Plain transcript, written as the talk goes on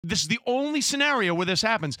This is the only scenario where this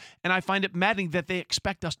happens, and I find it maddening that they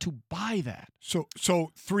expect us to buy that. So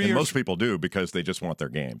 3 years. And most people do because they just want their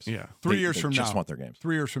games. Yeah. 3 years from now. Just want their games.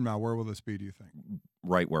 3 years from now, where will this be, do you think?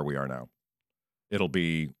 Right where we are now. It'll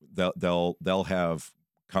be they'll have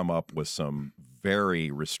come up with some very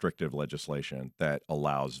restrictive legislation that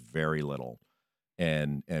allows very little,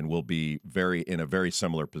 and we'll be in a very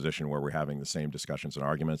similar position where we're having the same discussions and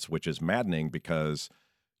arguments, which is maddening because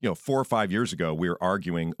 4 or 5 years ago we were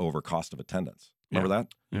arguing over cost of attendance. Remember that?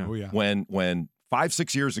 Yeah. Oh, yeah. When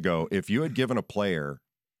 5-6 years ago, if you had given a player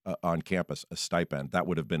on campus a stipend, that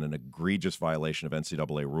would have been an egregious violation of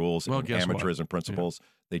NCAA rules and amateurism principles. Yeah.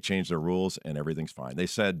 They changed their rules and everything's fine. They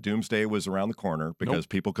said doomsday was around the corner because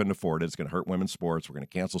people couldn't afford it. It's going to hurt women's sports. We're going to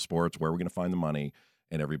cancel sports. Where are we going to find the money?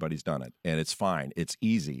 And everybody's done it. And it's fine. It's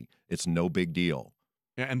easy. It's no big deal.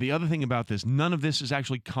 And the other thing about this, none of this is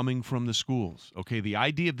actually coming from the schools. Okay, the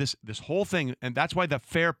idea of this whole thing, and that's why the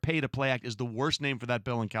Fair Pay to Play Act is the worst name for that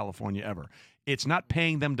bill in California ever. It's not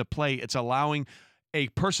paying them to play. It's allowing a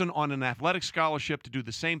person on an athletic scholarship to do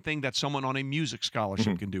the same thing that someone on a music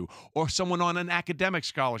scholarship can do, or someone on an academic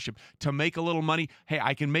scholarship to make a little money. Hey,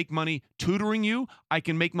 I can make money tutoring you. I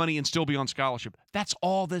can make money and still be on scholarship. That's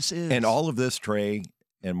all this is. And all of this, Trey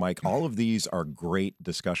and Mike, all of these are great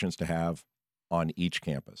discussions to have on each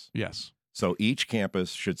campus. Yes. So each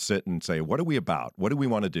campus should sit and say, what are we about? What do we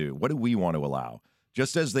want to do? What do we want to allow?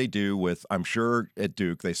 Just as they do with, I'm sure at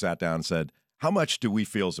Duke, they sat down and said, how much do we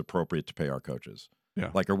feel is appropriate to pay our coaches?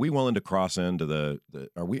 Yeah. Like, are we willing to cross into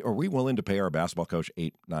are we willing to pay our basketball coach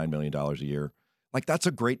 $8-9 million a year? Like, that's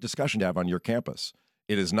a great discussion to have on your campus.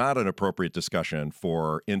 It is not an appropriate discussion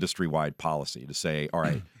for industry-wide policy to say, all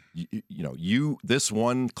right, you this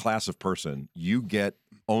one class of person, you get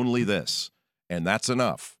only this, and that's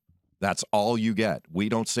enough. That's all you get. We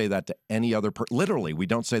don't say that to any other literally, we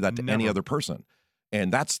don't say that to any other person.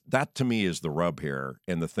 And that to me is the rub here,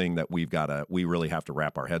 and the thing that we really have to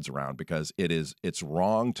wrap our heads around, because it's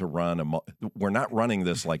wrong to run we're not running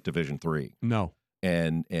this like Division III. No.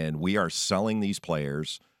 And we are selling these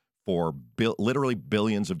players for literally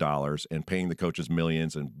billions of dollars and paying the coaches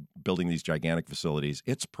millions and building these gigantic facilities.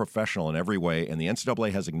 It's professional in every way, and the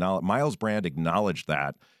NCAA has acknowledged, Miles Brand acknowledged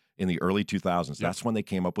that in the early 2000s. Yep. That's when they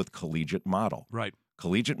came up with collegiate model. Right.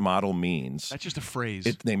 Collegiate model means... That's just a phrase.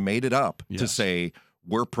 They made it up to say,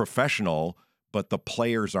 we're professional, but the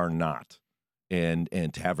players are not. And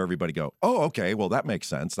to have everybody go, oh, okay, well, that makes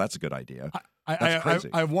sense. That's a good idea. That's crazy.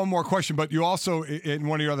 I have one more question, but you also, in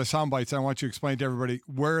one of your other sound bites, I want you to explain to everybody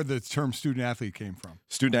where the term student-athlete came from.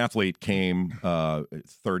 Student-athlete came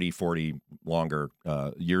 30, 40 longer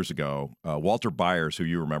years ago. Walter Byers, who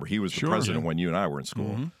you remember, he was the president when you and I were in school.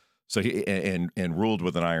 Mm-hmm. So he and ruled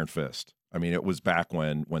with an iron fist. I mean, it was back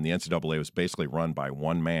when the NCAA was basically run by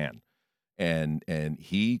one man. And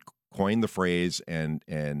he coined the phrase and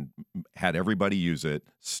had everybody use it,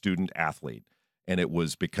 student athlete. And it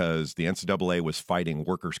was because the NCAA was fighting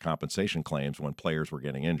workers' compensation claims when players were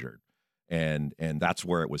getting injured. And that's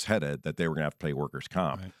where it was headed, that they were going to have to pay workers'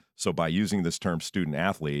 comp. Right. So by using this term student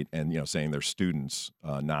athlete and saying they're students,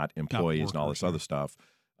 not employees, and all this other stuff,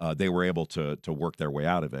 they were able to work their way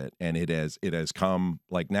out of it. And it has come,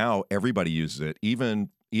 like, now everybody uses it, even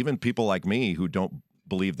people like me who don't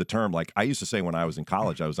believe the term. Like, I used to say when I was in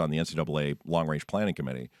college, I was on the NCAA long-range planning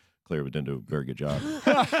committee. Clearly, we didn't do a very good job.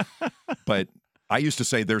 But I used to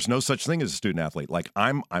say there's no such thing as a student athlete. Like,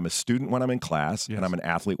 I'm a student when I'm in class, and I'm an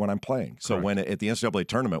athlete when I'm playing. So when at the NCAA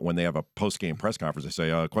tournament, when they have a post-game press conference, they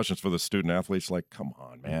say, questions for the student athletes. Like, come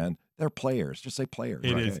on, man. They're players. Just say players.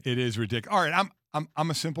 It is ridiculous. All right, I'm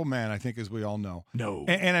a simple man, I think, as we all know. No.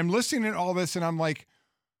 And I'm listening to all this, and I'm like,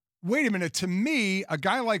 wait a minute. To me, a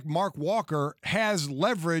guy like Mark Walker has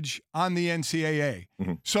leverage on the NCAA.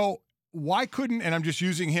 Mm-hmm. So why couldn't, and I'm just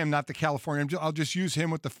using him, not the California, I'll just use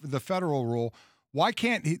him with the federal rule. Why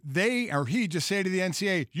can't he just say to the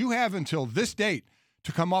NCAA, you have until this date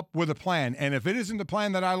to come up with a plan. And if it isn't the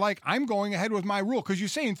plan that I like, I'm going ahead with my rule. Because you're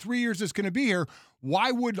saying 3 years it's going to be here.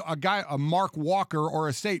 Why would a Mark Walker or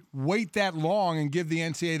a state wait that long and give the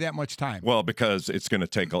NCAA that much time? Well, because it's going to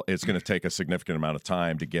take a significant amount of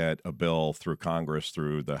time to get a bill through Congress,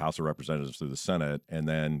 through the House of Representatives, through the Senate, and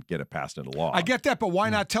then get it passed into law. I get that, but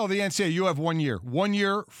why not tell the NCAA you have 1 year? 1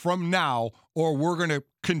 year from now, or we're going to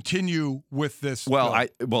continue with this. Well,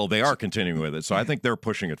 they are continuing with it, so I think they're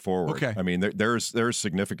pushing it forward. Okay. I mean, there's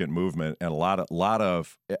significant movement, and a lot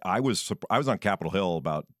of. I was on Capitol Hill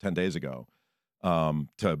about 10 days ago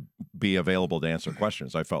to be available to answer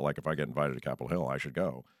questions. I felt like if I get invited to Capitol Hill, I should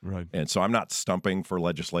go. Right. And so I'm not stumping for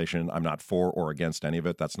legislation. I'm not for or against any of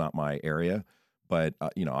it. That's not my area. but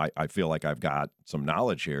I feel like I've got some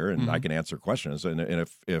knowledge here, and I can answer questions. And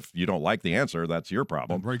if you don't like the answer, that's your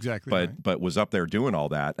problem. Exactly. But was up there doing all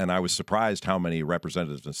that, and I was surprised how many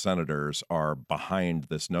representatives and senators are behind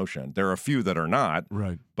this notion. There are a few that are not,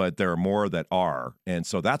 right, but there are more that are, and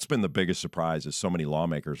so that's been the biggest surprise. Is so many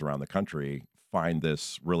lawmakers around the country find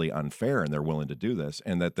this really unfair, and they're willing to do this,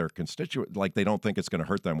 and that their constituent, like, they don't think it's going to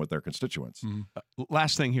hurt them with their constituents.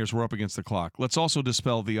 Last thing here is we're up against the clock. Let's also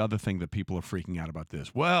dispel the other thing that people are freaking out about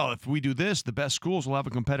this. Well, if we do this, the best schools will have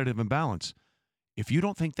a competitive imbalance. If you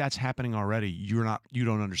don't think that's happening already, you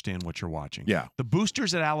don't understand what you're watching. Yeah. The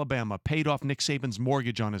boosters at Alabama paid off Nick Saban's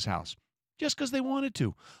mortgage on his house just because they wanted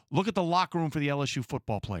to. Look at the locker room for the LSU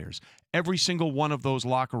football players. Every single one of those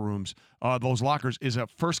locker rooms, those lockers, is a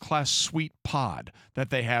first-class suite pod that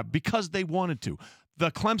they have because they wanted to. The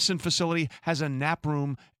Clemson facility has a nap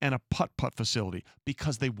room and a putt-putt facility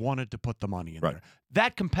because they wanted to put the money in there.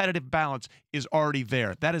 That competitive balance is already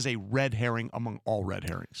there. That is a red herring among all red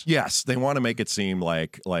herrings. Yes, they want to make it seem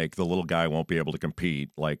like the little guy won't be able to compete,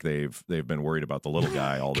 like they've been worried about the little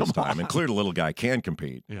guy all this time. And clearly the little guy can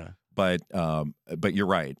compete. Yeah. But you're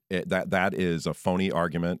right. That is a phony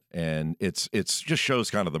argument, and it's just shows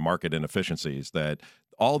kind of the market inefficiencies that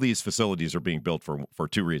all these facilities are being built for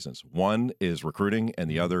two reasons. One is recruiting, and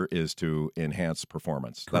the other is to enhance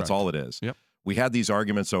performance. Correct. That's all it is. Yep. We had these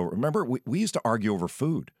arguments over. Remember, we used to argue over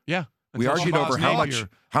food. Yeah. We argued over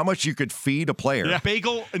how much you could feed a player. Yeah.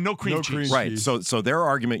 Bagel and no cream cheese. Right. So their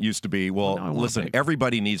argument used to be, well listen,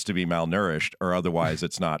 everybody needs to be malnourished or otherwise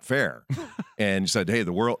it's not fair. And you said, hey,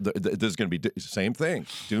 the world, this is going to be the same thing.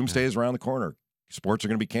 Doomsday is around the corner. Sports are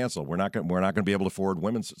going to be canceled. We're not going to be able to afford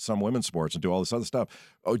some women's sports and do all this other stuff.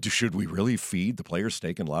 Oh, should we really feed the players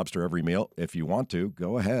steak and lobster every meal? If you want to,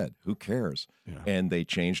 go ahead. Who cares? Yeah. And they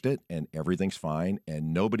changed it, and everything's fine.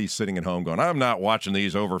 And nobody's sitting at home going, I'm not watching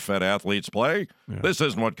these overfed athletes play. Yeah. This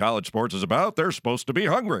isn't what college sports is about. They're supposed to be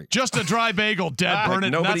hungry. Just a dry bagel, Dad. Burn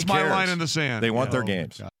it. That's my line in the sand. They want their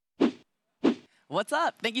games. God. What's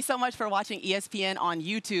up? Thank you so much for watching ESPN on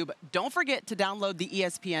YouTube. Don't forget to download the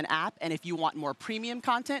ESPN app, and if you want more premium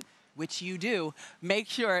content, which you do, make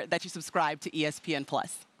sure that you subscribe to ESPN+.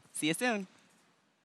 See you soon.